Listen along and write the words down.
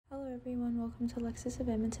everyone, welcome to Lexus of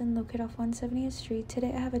Edmonton, located off 170th Street.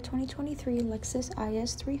 Today I have a 2023 Lexus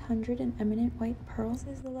IS 300 in eminent white pearl. This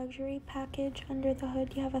is the luxury package. Under the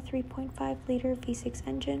hood you have a 3.5-liter V6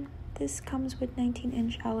 engine. This comes with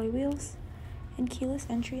 19-inch alloy wheels and keyless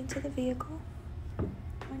entry into the vehicle.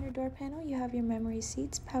 On your door panel you have your memory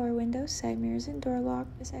seats, power windows, side mirrors, and door lock.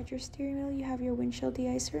 Beside your steering wheel you have your windshield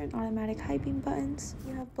deicer and automatic high beam buttons.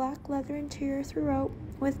 You have black leather interior throughout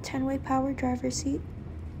with 10-way power driver seat.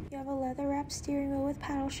 You have a leather-wrapped steering wheel with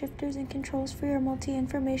paddle shifters and controls for your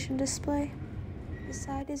multi-information display.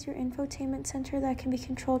 Beside is your infotainment center that can be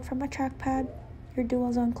controlled from a trackpad, your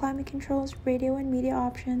dual-zone climate controls, radio and media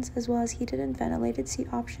options, as well as heated and ventilated seat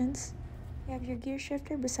options. You have your gear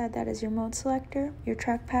shifter. Beside that is your mode selector, your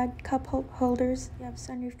trackpad, cup holders. You have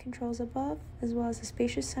sunroof controls above, as well as a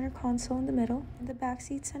spacious center console in the middle. In the back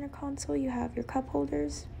seat center console, you have your cup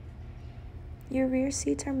holders. Your rear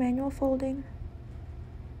seats are manual folding.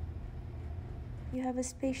 You have a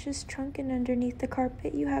spacious trunk, and underneath the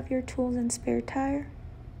carpet, you have your tools and spare tire.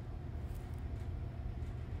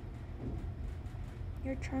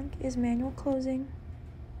 Your trunk is manual closing.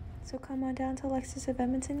 So come on down to Lexus of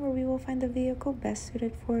Edmonton, where we will find the vehicle best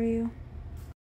suited for you.